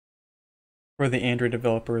For the Android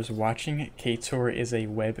developers watching, Ktor is a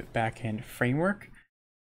web backend framework.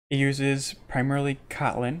 It uses primarily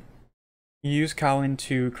Kotlin. You use Kotlin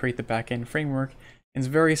to create the backend framework, and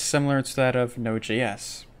it's very similar to that of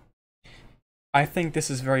Node.js. I think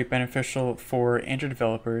this is very beneficial for Android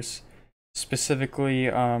developers,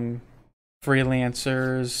 specifically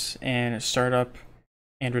freelancers and startup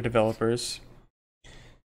Android developers.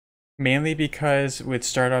 Mainly because with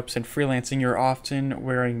startups and freelancing, you're often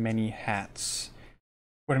wearing many hats.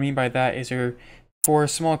 What I mean by that is for a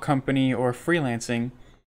small company or freelancing,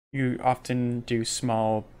 you often do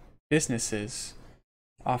small businesses,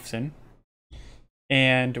 often.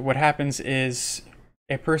 And what happens is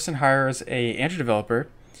a person hires a Android developer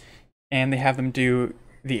and they have them do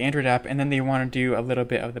the Android app, and then they want to do a little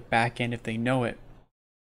bit of the back end if they know it.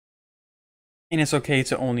 And it's okay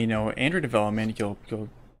to only know Android development. You'll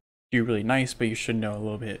do really nice, but you should know a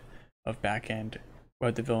little bit of back-end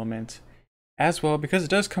web development as well, because it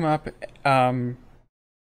does come up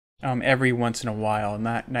every once in a while,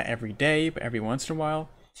 not every day, but every once in a while.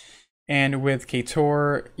 And with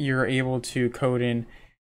Ktor, you're able to code in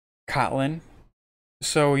Kotlin,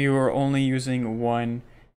 so you are only using one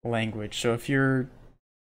language. So if you're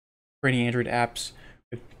creating Android apps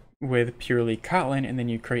with purely Kotlin, and then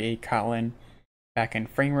you create a Kotlin backend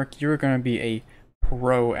framework, you're going to be a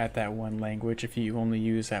pro at that one language if you only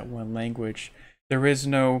use that one language. There is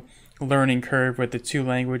no learning curve with the two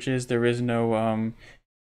languages. There is no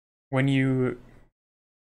when you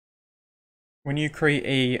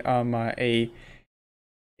create a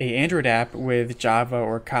Android app with Java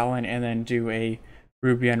or Kotlin and then do a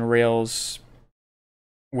Ruby on Rails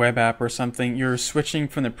web app or something, you're switching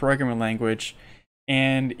from the programming language.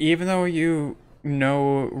 And even though you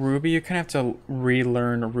know Ruby, you kind of have to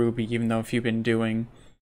relearn Ruby, even though if you've been doing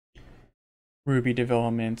Ruby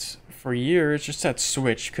development for years, just that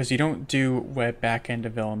switch, because you don't do web backend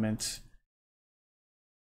development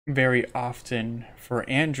very often for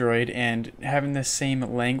Android, and having the same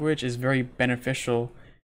language is very beneficial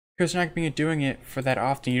because you're not going to be doing it for that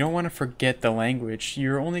often. You don't want to forget the language.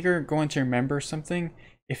 You're only going to remember something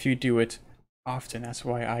if you do it often. That's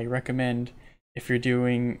why I recommend, if you're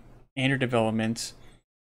doing Android development,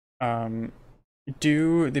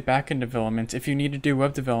 do the backend development. If you need to do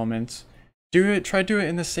web development, try to do it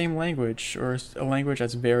in the same language, or a language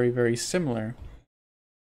that's very, very similar.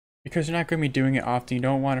 Because you're not going to be doing it often, you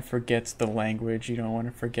don't want to forget the language, you don't want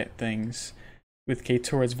to forget things. With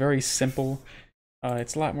Ktor, it's very simple.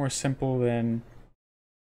 It's a lot more simple than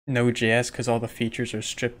Node.js because all the features are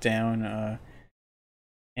stripped down.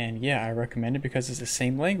 And yeah, I recommend it because it's the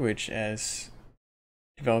same language as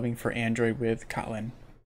developing for Android with Kotlin.